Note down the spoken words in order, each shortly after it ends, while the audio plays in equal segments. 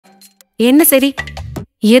என்ன சரி?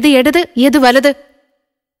 எது இடது எது வலது?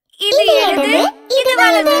 இது இடது இது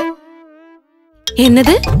வலது.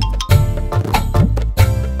 என்னது?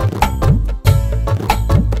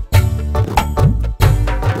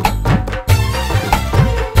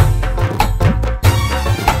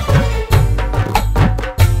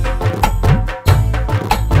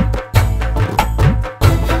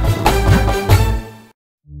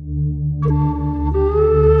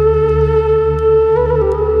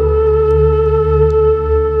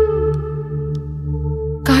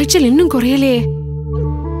 காய்ச்சல் இன்னும் குறையலையே.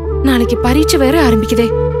 நாளைக்கு பரீட்சை வேற ஆரம்பிக்குதே.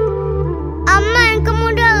 அம்மா எனக்கு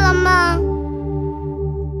முடியல அம்மா.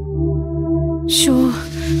 ஷோ,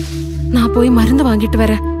 நான் போய் மருந்து வாங்கிட்டு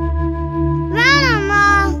வரேன். வேணாம்மா,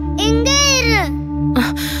 இங்கே இரு.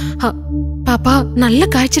 பாப்பா, நல்ல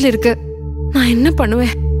காய்ச்சல் இருக்கு. நான் என்ன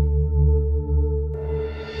பண்ணுவேன்?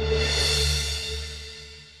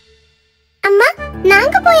 அம்மா,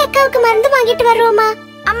 நாங்க போய் அக்காவுக்கு மருந்து வாங்கிட்டு வரோமா?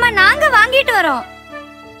 அம்மா, நாங்க வாங்கிட்டு வரோம்.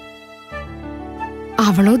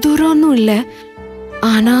 அவ்வளவு தூரம் ஒன்னும் இல்ல,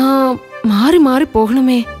 ஆனா மாறி மாறி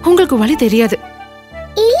போகணுமே. உங்களுக்கு வழி தெரியாது.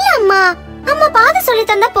 இல்ல அம்மா, அம்மா பாதை சொல்லி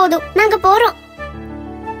தந்தா போதும், நாங்க போறோம்.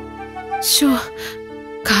 ஷோ,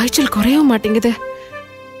 காய்ச்சல் குறையவும் மாட்டேங்குது.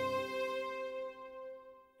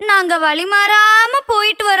 நாங்க வழி மாறாம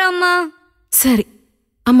போயிட்டு வரோம்மா. சரி,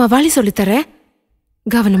 அம்மா வழி சொல்லித்தரேன்,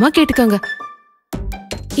 கவனமா கேட்டுக்கோங்க.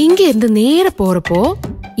 இங்க இருந்து நேர போறப்போ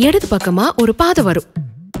இடது பக்கமா ஒரு பாதை வரும்.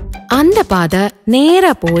 அந்த பாதை நேரா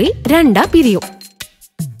போய் ரெண்டா பிரியும்.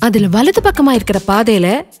 அதுல வலது பக்கமா இருக்கிற பாதையில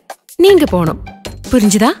நீங்க போணும்.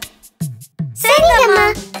 புரிஞ்சுதா? சரிங்கம்மா.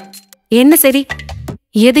 என்ன சரி?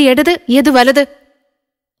 எது இடது எது வலது?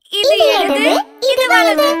 இது இடது இது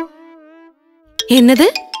வலது. என்னது?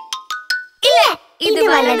 இல்ல, இது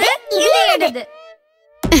வலது இது இடது.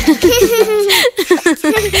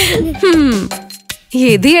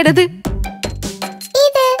 எது இடது?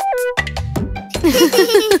 இது.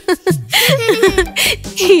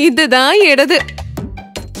 இதுதான் இடது.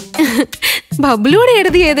 பப்ளூட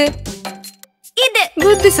இடது எது? இது.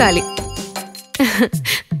 புத்திசாலி.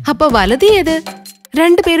 அப்ப வலது எது?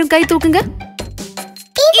 ரெண்டு பேரும் கை தூக்குங்க.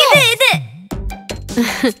 இது இது.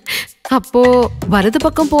 அப்போ வலது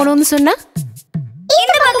பக்கம் போனோம்னு சொன்னா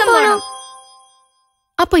இந்த பக்கம் போணும்.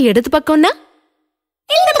 அப்ப இடது பக்கம்னா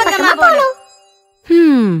இந்த பக்கமா போணும்.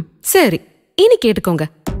 சரி, இனி கேட்டுக்கோங்க.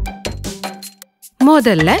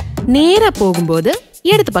 முதல்ல நேரா போகும்போது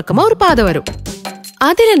இடது பக்கமா ஒரு பாதை வரும்.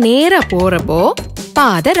 அதுல நேரா போறப்போ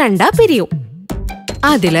பாதை ரெண்டா பிரியும்.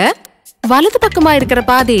 அதுல வலது பக்கமா இருக்கிற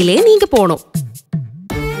பாதையிலே நீங்க போணும்.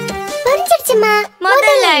 புரிஞ்சிடுச்சுமா.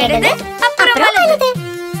 முதல்ல இடது அப்புறம் வலது.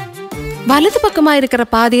 வலது பக்கமா இருக்கிற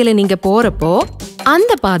பாதையில நீங்க போறப்போ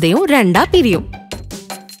அந்த பாதையும் ரெண்டா பிரியும்.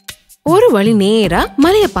 ஒரு வழி நேரா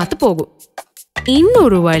மலைய பார்த்து போகும்.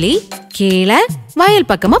 இன்னொரு வழி கீழே வயல்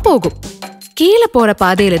பக்கமா போகும். கீழே போற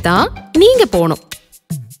பாதையில தான் நீங்க போணும்.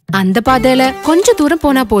 அந்த பாதையில கொஞ்ச தூரம்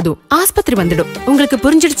போனா போதும், ஆஸ்பத்திரி வந்துடும். உங்களுக்கு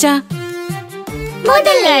புரிஞ்சிடுச்சா?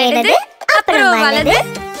 முதல்ல இடது அப்புறம் வலது,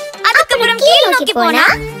 அதுக்கப்புறம் கீழ நோக்கி போனா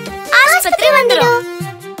ஆஸ்பத்திரி வந்துடும்.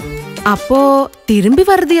 அப்போ திரும்பி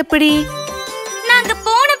வர்றது எப்படி? நாங்க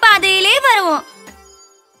போன பாதையிலே வருவோம்.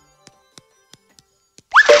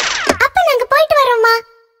 அப்ப நாங்க போயிட்டு வரோமா?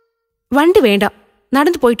 வண்டி வேண்டாம்,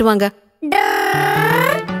 நடந்து போயிட்டு வாங்க.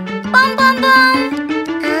 பம் பம் பம்.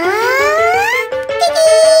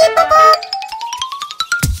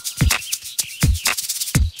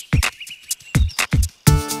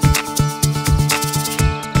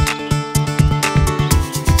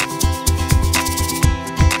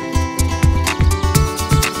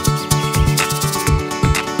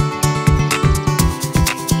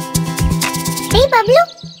 டேய் பப்ளு,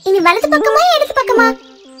 இனி வலது பக்கமா இடது பக்கமா?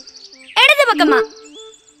 இடது பக்கமா.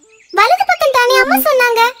 வலது பக்கம் தானே அம்மா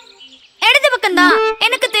சொன்னாங்க. இடது பக்கம் தான்,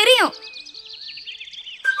 எனக்கு தெரியும்.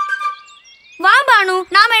 வா பானு,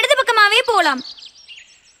 நாம இடது பக்கமாவே போலாம்.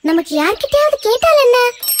 நமக்கு யார்கிட்டயாவது கேட்டால் என்ன?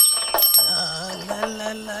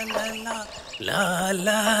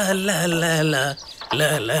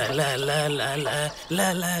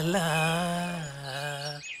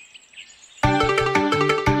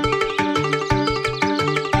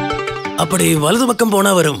 அப்படி வலது பக்கம்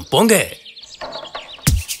போனா வரும், போங்க.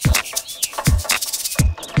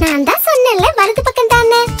 நான் தான் சொன்னேன்ல, வலது பக்கம்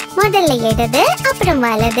தானே. முதல்ல இடது அப்புறம்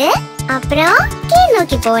வலது, அப்புறம் கீழ்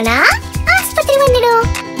நோக்கி போனா ஆஸ்பத்திரி வந்துடும்.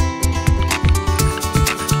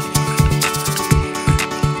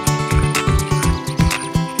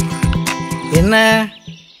 என்ன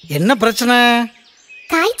என்ன பிரச்சனை?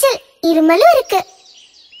 காய்ச்சல், இருமலும் இருக்கு.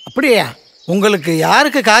 அப்படியா? உங்களுக்கு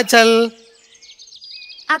யாருக்கு காய்ச்சல்?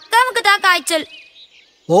 அக்காவுக்கு தான் காய்ச்சல்.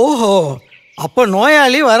 ஓஹோ, அப்ப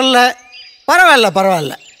நோயாளி வரல. பரவாயில்ல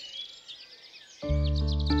பரவாயில்ல.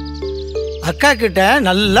 அக்கா கிட்ட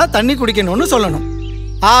நல்லா தண்ணி குடிக்கணும்னு சொல்லணும்,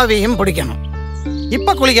 ஆவியும் பிடிக்கணும்.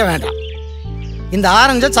 இப்ப குளிக்க வேண்டாம், இந்த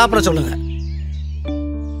ஆரஞ்சை சாப்பிட சொல்லுங்க.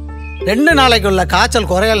 2 நாளைக்குள்ள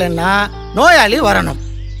காய்ச்சல் குறையலைன்னா நோயாளி வரணும்.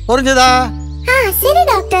 புரிஞ்சுதா? சரி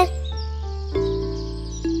டாக்டர்.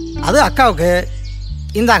 அது அக்காவுக்கு.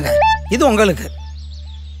 இந்தாங்க, இது உங்களுக்கு.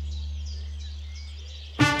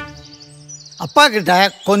 அப்பா கிட்ட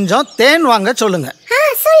கொஞ்சம் தேன் வாங்க சொல்லுங்க.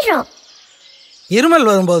 சொல்றோம். இருமல்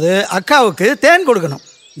வரும்போது அக்காவுக்கு தேன் கொடுக்கணும்.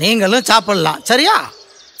 நீங்களும் சாப்பிடலாம், சரியா?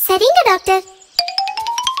 சரிங்க டாக்டர்.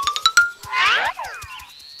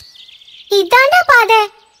 இதாண்டா பாதை.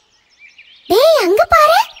 டேய் அங்க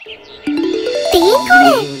பாரு, தேன் கூட.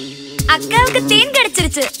 அக்காவுக்கு தேன்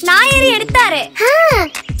கிடைச்சிருச்சு. நான் ஏறி எடுத்தாரு.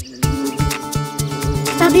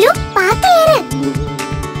 பப்ளு பாத்து ஏறு.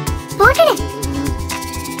 போட்டுடு.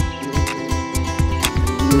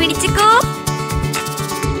 பிடிச்சுக்கோ.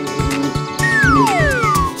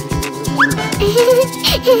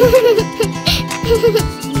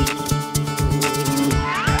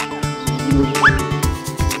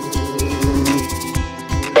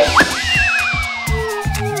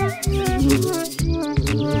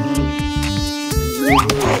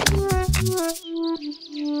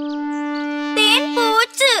 தேன்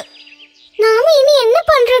போச்சு. நாம இனி என்ன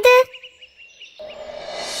பண்றது?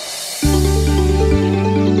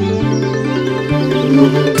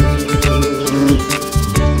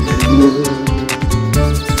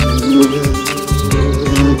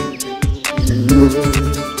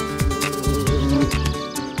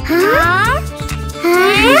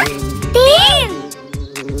 தேன்.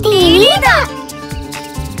 தேனிதா.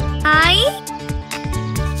 ஐ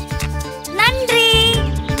நன்றி.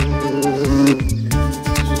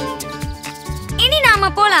 இனி நாம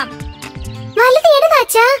போலாம். வலது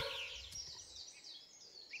இடதாச்சா?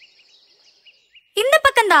 இந்த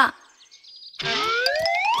பக்கம்தான்.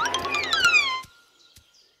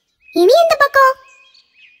 இனி இந்த பக்கம்.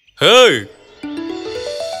 ஹேய்,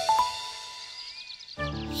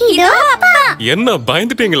 இதோ அப்பா. என்ன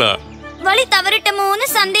பயந்துட்டீங்களா? வழி தவறிட்டமோன்னு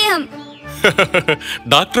சந்தேகம்.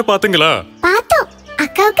 டாக்டர் பாத்தீங்களா? பார்த்தோம்.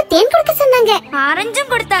 அக்காவுக்கு தேன் கொடுக்க சொன்னாங்க.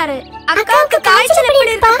 ஆரஞ்சும் கொடுத்தாரு. அக்காவுக்கு காய்ச்சல்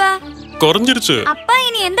எப்படி இருக்குப்பா? குறைஞ்சிருச்சு. அப்பா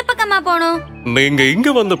இனி எந்த பக்கமா போனோம்? நீங்க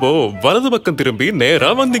இங்க வந்தப்போ வலது பக்கம் திரும்பி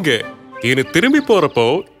நேரா வந்தீங்க. இனி திரும்பி போறப்போ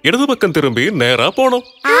இடது பக்கம் திரும்பி நேரா போனோம்.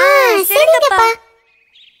 சரிங்கப்பா.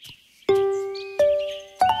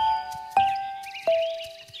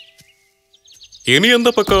 இனி எந்த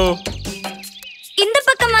பக்கம்? இந்த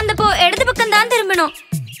பக்கம் வந்தப்போ இடது பக்கம் தான் திரும்பணும்.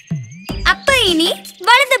 அப்ப இனி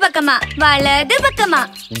வலது பக்கமா? வலது பக்கமா?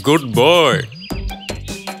 குட் பாய்.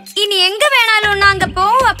 இனி எங்க வேணாலும் நாங்க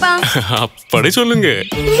போவோம் அப்பா. அப்படி சொல்லுங்க.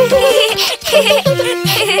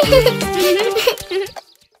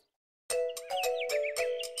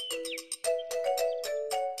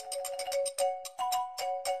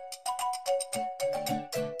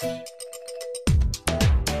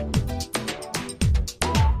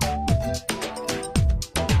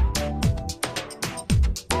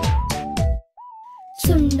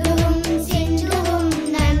 சுண்டுவும் செண்டுவும்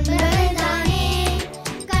நண்பர்கள் தானே,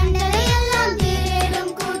 கண்டதையெல்லாம்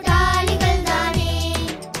தேடும் கூட்டாளிகள் தானே.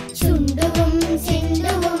 சுண்டுவும்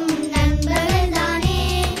செண்டுவும் நண்பர்கள் தானே,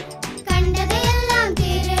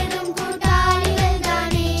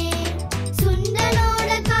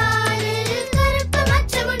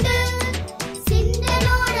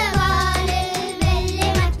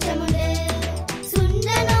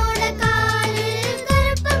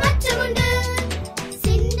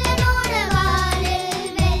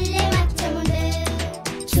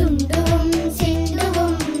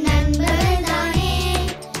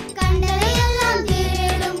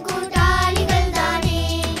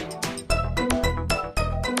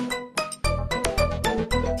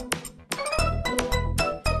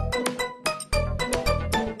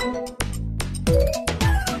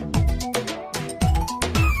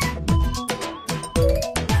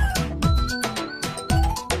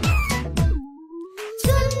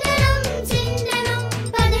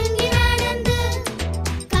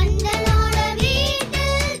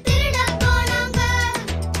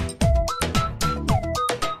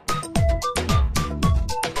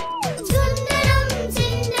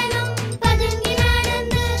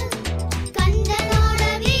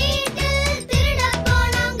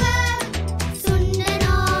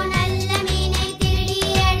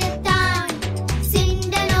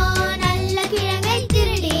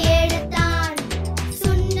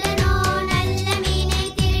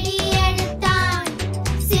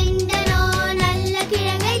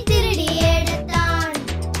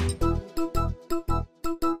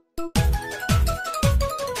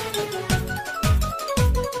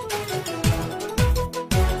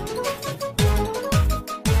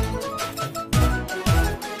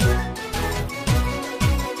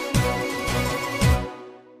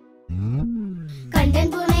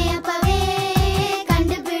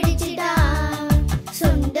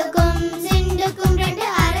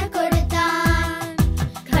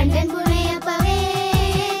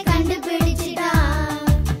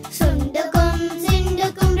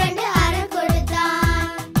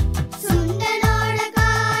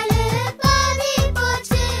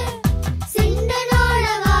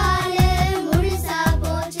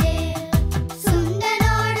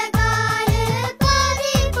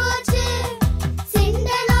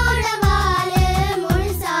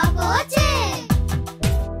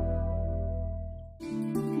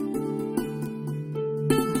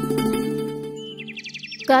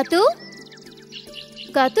 காத்து,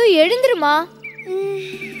 காத்து எழுந்துருமா.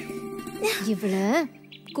 இவள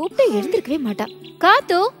கூப்பிட்டு எழுந்திருக்கவே மாட்டா.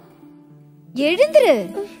 காத்து எழுந்துரு.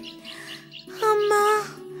 அம்மா.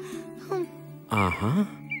 ஆஹா,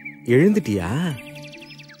 எழுந்துட்டியா?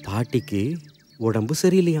 பாட்டிக்கு உடம்பு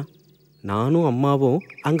சரியில்லையா, நானும் அம்மாவும்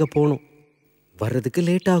அங்க போனோம். வர்றதுக்கு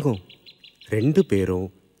லேட் ஆகும். 2 பேரும்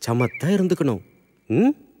சமத்தா இருந்துக்கணும்.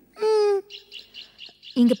 ம்,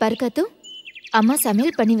 இங்க பாரு காத்து, அம்மா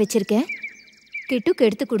சமையல் பண்ணி வச்சிருக்கேன். கிட்டுக்கு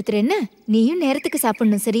எடுத்து கொடுத்துறேன்னு, நீயும் நேரத்துக்கு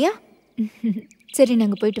சாப்பிடணும், சரியா? சரி,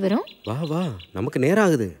 நாங்க போயிட்டு வரோம். வா வா, நமக்கு நேரம்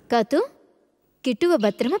ஆகுது. காத்து, கிட்டுவை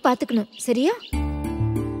பத்திரமா பாத்துக்கணும், சரியா?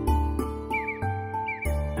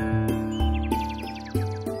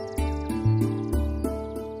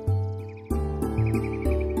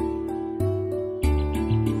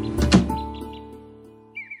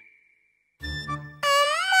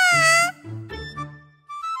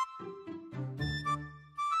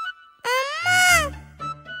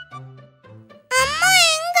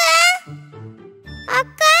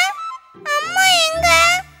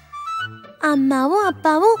 அம்மாவும்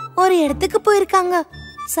அப்பாவும் ஒரு இடத்துக்கு போயிருக்காங்க.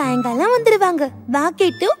 சாயங்காலம் வந்துடுவாங்க. வா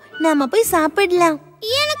கிட்டு, நாம போய் சாப்பிடலாம்.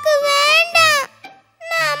 எனக்கு வேண்டாம்,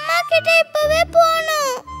 நான் அம்மா கிட்ட இப்பவே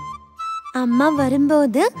போணும். அம்மா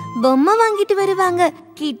வரும்போது பொம்மை வாங்கிட்டு வருவாங்க.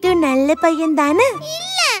 கிட்டு நல்ல பையன் தானே?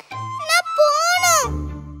 இல்ல, நான் போணும்.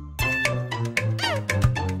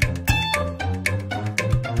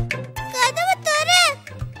 கதவு தர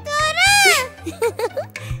தர.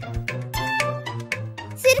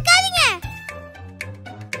 சிரிக்காதீங்க.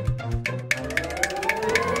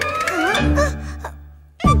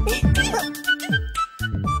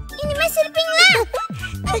 இனிமே சிரிப்பீங்களா?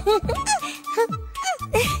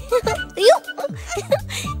 ஐயோ,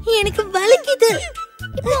 எனக்கு வலிக்குது.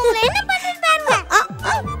 இப்போ உங்களை என்ன பண்றது பாருங்க.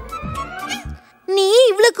 நீ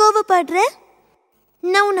இவ்வளவு கோபப்படுற?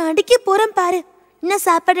 நான் உன்னை அடிக்க போறேன் பாரு. நான்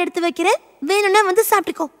சாப்பாடு எடுத்து வைக்கிறேன், வேணும்னா வந்து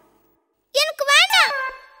சாப்பிட்டுக்கோ. எனக்கு வேண்டாம்.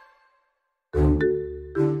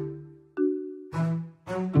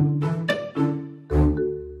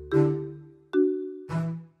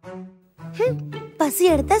 பசி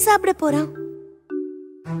எடுத்தா சாப்பிட போறான்.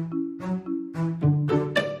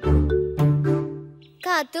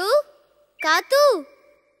 காத்து, காத்து,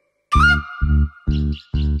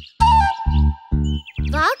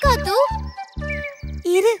 வா காத்து.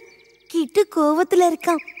 இரு, கிட்டு கோவத்துல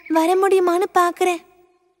இருக்கான். வர முடியுமான்னு பாக்குறேன்.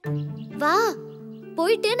 வா,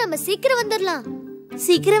 போயிட்டு நம்ம சீக்கிரம் வந்துடலாம்.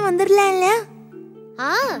 சீக்கிரம் வந்துடலாம்ல?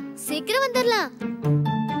 சீக்கிரம் வந்துடலாம்.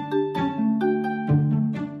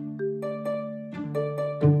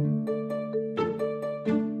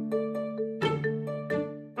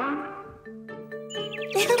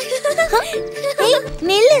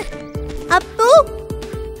 நில்லு அப்போ,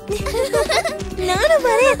 நானும்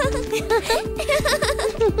வரேன்.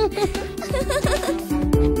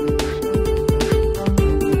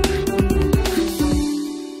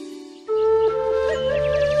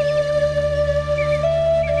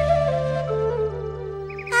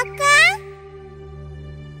 அக்கா,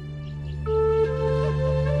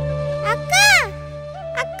 அக்கா,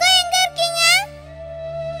 அக்கா எங்க இருக்கீங்க?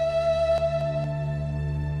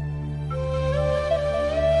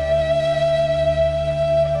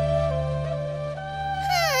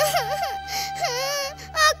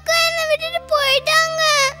 அக்கா என்ன விட்டுட்டு போயிட்டாங்க.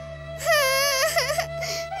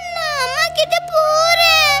 நான் அம்மா கிட்ட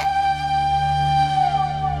போறேன்.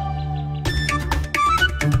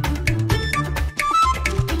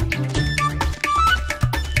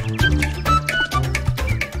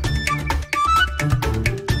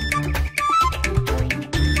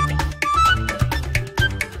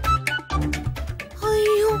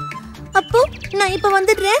 ஐயோ, அப்போ நான் இப்ப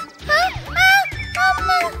வந்துடுறேன்.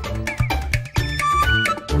 அம்மா.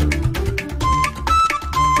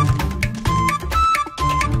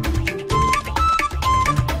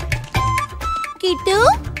 கிட்டு,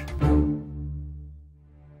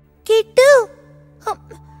 கிட்டு,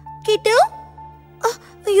 கிட்டு.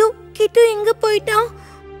 ஐயோ, கிட்டு எங்க போயிட்டான்?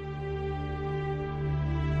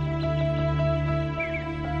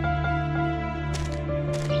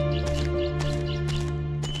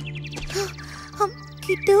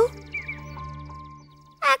 கிட்டு,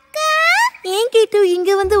 அக்கா. ஏன் கிட்டு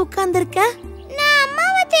இங்க வந்து உட்கார்ந்திருக்க? நான்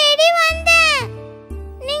அம்மாவை தேடி வந்தேன்.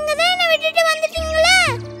 நீங்க தான் என்ன விட்டுட்டு வந்துட்டீங்களா?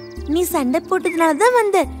 நீ சண்டை போட்டதுனால தான்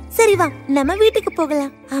வந்த. சரி வா, நம்ம வீட்டுக்கு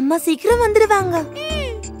போகலாம். அம்மா சீக்கிரம் வந்துடுவாங்க.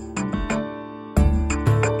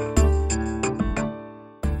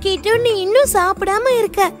 கிட்டு, நீ இன்னும் சாப்பிடாம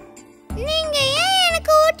இருக்க. நீங்க ஏன்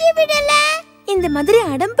எனக்கு ஊட்டி விடல? இந்த மாதிரி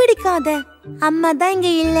அடம் பிடிக்காத. அம்மா தான்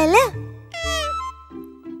இங்க இல்லல.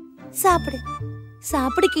 சாப்பிடு,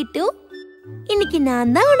 சாப்பிடு கிட்டு. இன்னைக்கு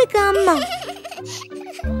நான் தான் உனக்கு அம்மா.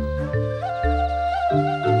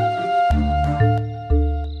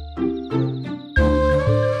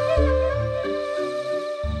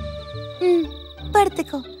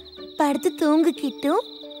 படுத்துக்கோ, படுத்து தூங்கிக்கிட்டும்.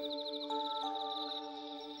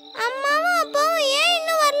 அம்மாவும் அப்பாவும் ஏன்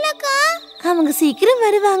இன்னும் வரலக்கா? அவங்க சீக்கிரம்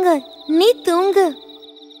வருவாங்க, நீ தூங்கு.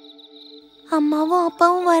 அம்மாவும்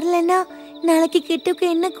அப்பாவும் வரலன்னா நாளைக்கு கிட்டுக்கு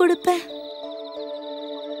என்ன கொடுப்பேன்?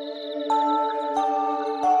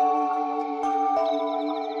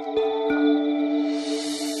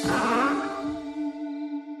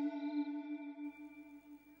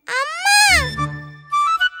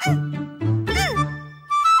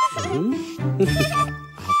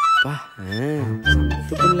 அப்பா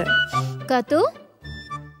புள்ள. காத்து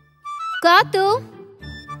காத்து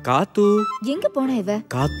காத்து எங்க போன இவ?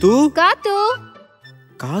 காத்து காத்து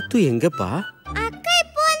காத்து எங்கப்பா? அக்கா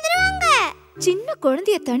இப்போ வந்துருவாங்க. சின்ன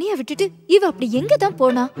குழந்தைய தனியா விட்டுட்டு இவ அப்படி எங்க தான்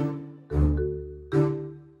போனா?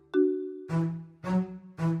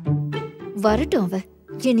 வரட்டும், அவ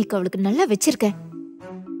இன்னைக்கு அவளுக்கு நல்லா வச்சிருக்கேன்.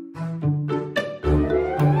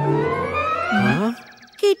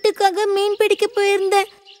 கிட்டுக்காக மீன் பிடிக்க போயிருந்தேன்.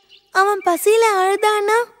 அவன் பசியில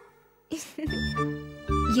அழுதானா?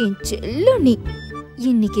 என் செல்லம் நீ,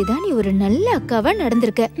 இன்னைக்குதான் நீ ஒரு நல்ல அக்காவா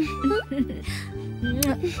நடந்திருக்க.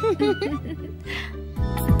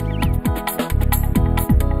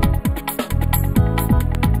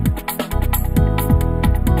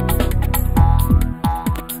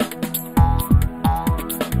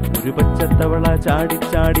 ഒരു പച്ചത്തവള ചാടി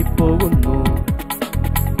ചാടി പോകുന്നു.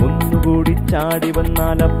 ഒന്നുകൂടി ചാടി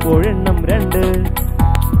വന്നാൽ അപ്പോഴെണ്ണം രണ്ട്.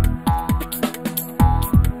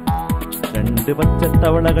 രണ്ട്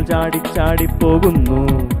പച്ചത്തവളകൾ ചാടി ചാടി പോകുന്നു.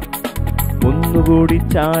 ഒന്നുകൂടി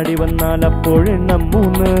ചാടി വന്നാൽ അപ്പോഴെണ്ണം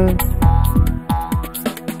മൂന്ന്.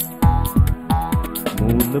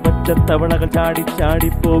 മൂന്ന് പച്ചത്തവളകൾ ചാടി ചാടി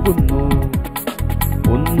പോകുന്നു.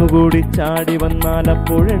 ഒന്നുകൂടി ചാടി വന്നാൽ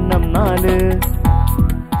അപ്പോഴെണ്ണം നാല്.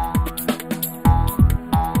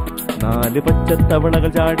 നാല്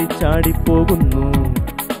പച്ചത്തവളകൾ ചാടി ചാടി പോകുന്നു.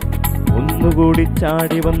 ഒന്നുകൂടി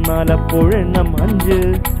ചാടി വന്നാൽ അപ്പോഴെണ്ണം അഞ്ച്.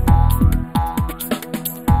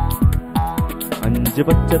 അഞ്ച്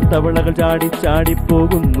പച്ചത്തവളകൾ ചാടി ചാടി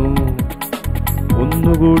പോകുന്നു.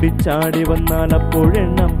 ഒന്നുകൂടി ചാടി വന്നാൽ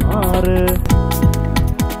അപ്പോഴെണ്ണം ആറ്.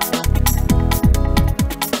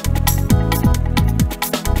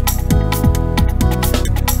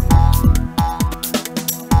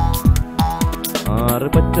 ആറ്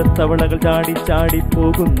പച്ചത്തവളകൾ ചാടി ചാടി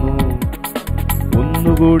പോകുന്നു.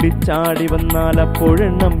 ഒന്നുകൂടി ചാടി വന്നാൽ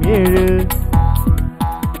അപ്പോഴെണ്ണം ഏഴ്.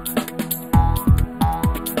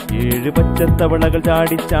 ഏഴ് പച്ചത്തവളകൾ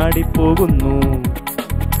ചാടി ചാടി പോകുന്നു.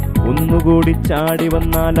 ഒന്നുകൂടി ചാടി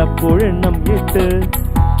വന്നാൽ അപ്പോഴെണ്ണം എട്ട്.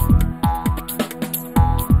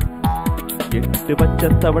 എട്ട്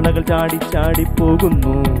പച്ചത്തവളകൾ ചാടി ചാടി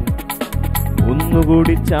പോകുന്നു.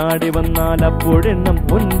 ഒന്നുകൂടി ചാടി വന്നാൽ അപ്പോഴെണ്ണം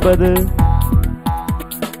ഒൻപത്.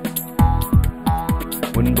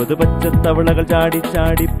 ഒൻപത് പച്ചത്തവളകൾ ചാടി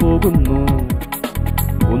ചാടി പോകുന്നു.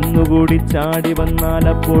 ഒന്നുകൂടി ചാടി വന്നാൽ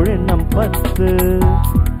അപ്പോഴെണ്ണം 10.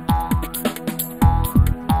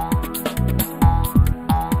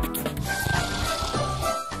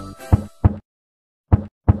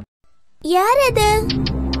 யாரது?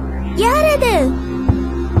 யாரது?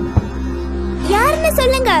 யாருன்னு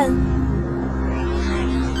சொல்லுங்க.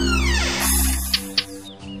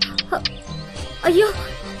 ஐயோ,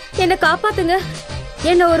 என்ன காப்பாத்துங்க.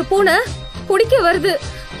 என்ன ஒரு பூனை குடிக்க வருது.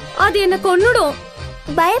 அது என்ன கொன்னுடும்.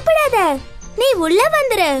 பயப்படாத, நீ உள்ள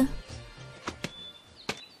வந்துரு.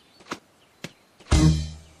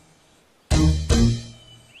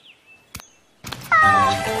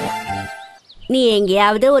 நீ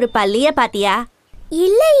எங்கேயாவது ஒரு பல்லிய பாத்தியா?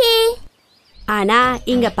 இல்லையே. ஆனா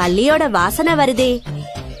இங்க பல்லியோட வாசனை வருதே.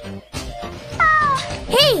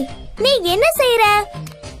 ஹே, நீ என்ன செய்யற?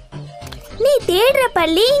 நீ தேடுற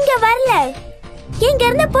பல்லி இங்க வரல. இங்க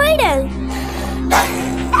இருந்து போயிடு.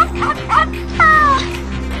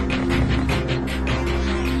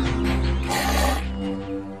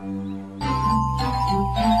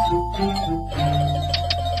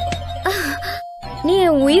 நீ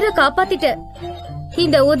என் உயிரை காப்பாத்திட்ட.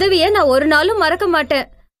 இந்த உதவிய நான் ஒரு நாளும் மறக்க மாட்டேன்.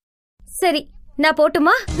 சரி, நான்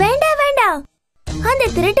போட்டுமா? வேண்டாம் வேண்டாம், அந்த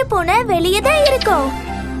திருட்டு பூனை வெளியே தான் இருக்கும்.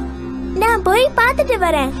 நான் போய் பார்த்துட்டு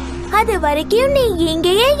வரேன். அது வரைக்கும் நீ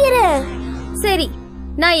இங்கேயே இரு. சரி,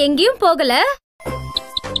 நான் எங்கேயும் போகல.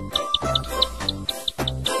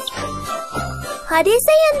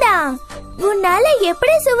 அதிசயம்தான், உன்னால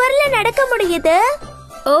எப்படி சுவர்ல நடக்க முடியுது?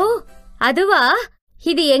 ஓ, அதுவா?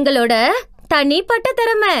 இது எங்களோட தனிப்பட்ட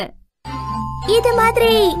திறமை. இது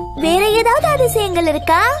மாதிரி வேற ஏதாவது அதிசயங்கள்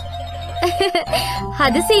இருக்கா?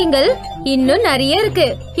 அதிசயங்கள் இன்னும் நிறைய இருக்கு.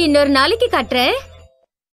 இன்னொரு நாளைக்கு காட்டுறேன்.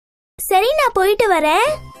 சரி, நான் போயிட்டு வரேன்.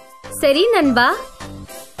 சரி நண்பா.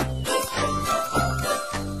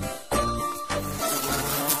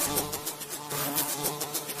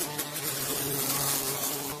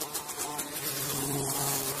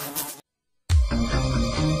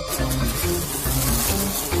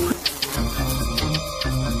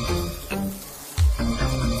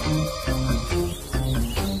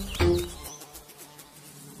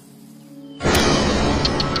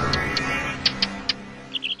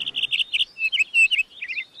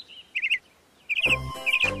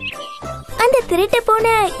 திருட்டு போன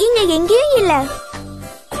இங்க எங்கேயும் இல்ல.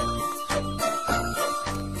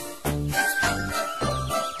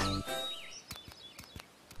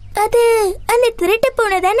 அது அந்த திருட்டு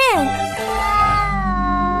பூனை தானே?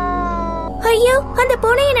 ஐயோ, அந்த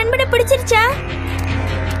பூனை என் நண்பனை பிடிச்சிருச்சா?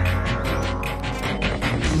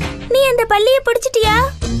 நீ அந்த பள்ளிய பிடிச்சிட்டியா?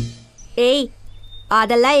 ஏய்,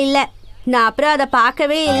 அதெல்லாம் இல்ல. நான் அப்புறம் அதை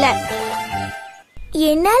பார்க்கவே இல்ல.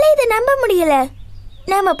 என்னால இதை நம்ப முடியல.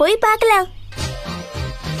 நாம போய் பார்க்கலாம்.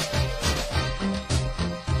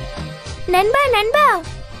 நண்பா நண்பா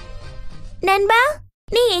நண்பா,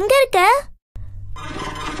 நீ எங்க இருக்க?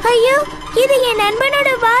 ஐயோ, இது என் நண்பனோட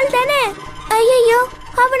வால் தானே? ஐயோ,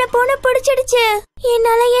 அவனை பூனை பிடிச்சிடுச்சு.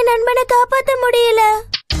 என்னால என் நண்பனை காப்பாத்த முடியல.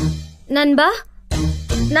 நண்பா,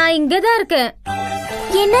 நான் இங்கதான் இருக்கேன்.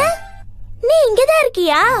 என்ன? நீ இங்கதான்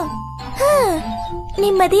இருக்கியா?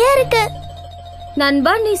 நிம்மதியா இருக்கு.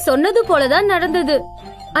 நண்பா, நீ சொன்னது போலதான் நடந்தது.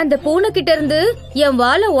 அந்த பூனை கிட்ட இருந்து என்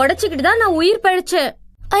வாலை உடைச்சுக்கிட்டு தான் நான் உயிர் பழிச்சேன்.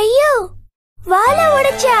 ஐயோ, வாலை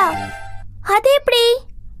உடைச்சா? அது எப்படி?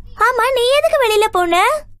 ஆமா, நீ எதுக்கு வெளியில போன?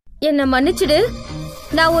 என்ன மன்னிச்சிடு.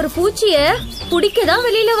 நான் ஒரு பூச்சிய பிடிக்கதான்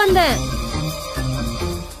வெளியில வந்தேன்.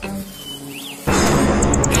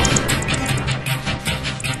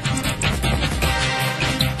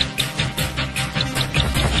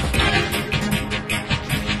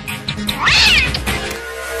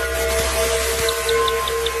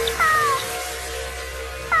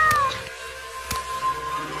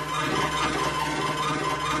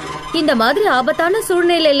 இந்த மாதிரி ஆபத்தான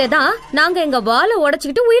சூழ்நிலையில தான் நாங்க எங்க வாலை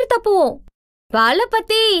உடைச்சுக்கிட்டு உயிர் தப்புவோம். வாலை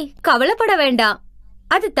பத்தி கவலைப்பட வேண்டாம்,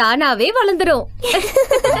 அது தானாவே வளர்ந்துரும்.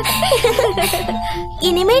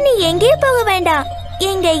 இனிமே நீ எங்கேயும் போக வேண்டாம்.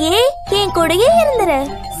 எங்கேயே என் கூடயே இருந்துரு.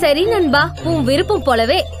 சரி நண்பா, உன் விருப்பம்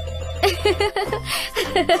போலவே.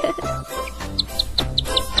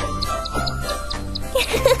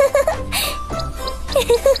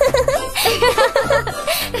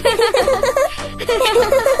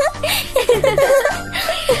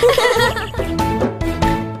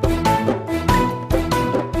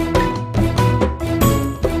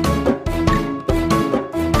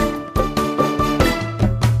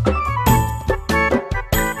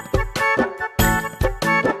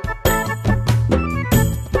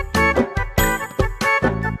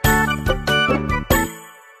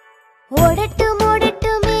 ஓடட்டும்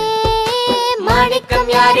ஓடட்டுமே மாணிக்கம்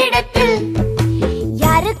யாரிடத்தில்,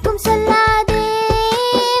 யாருக்கும் சொல்லாதே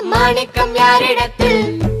மாணிக்கம் யாரிடத்தில்.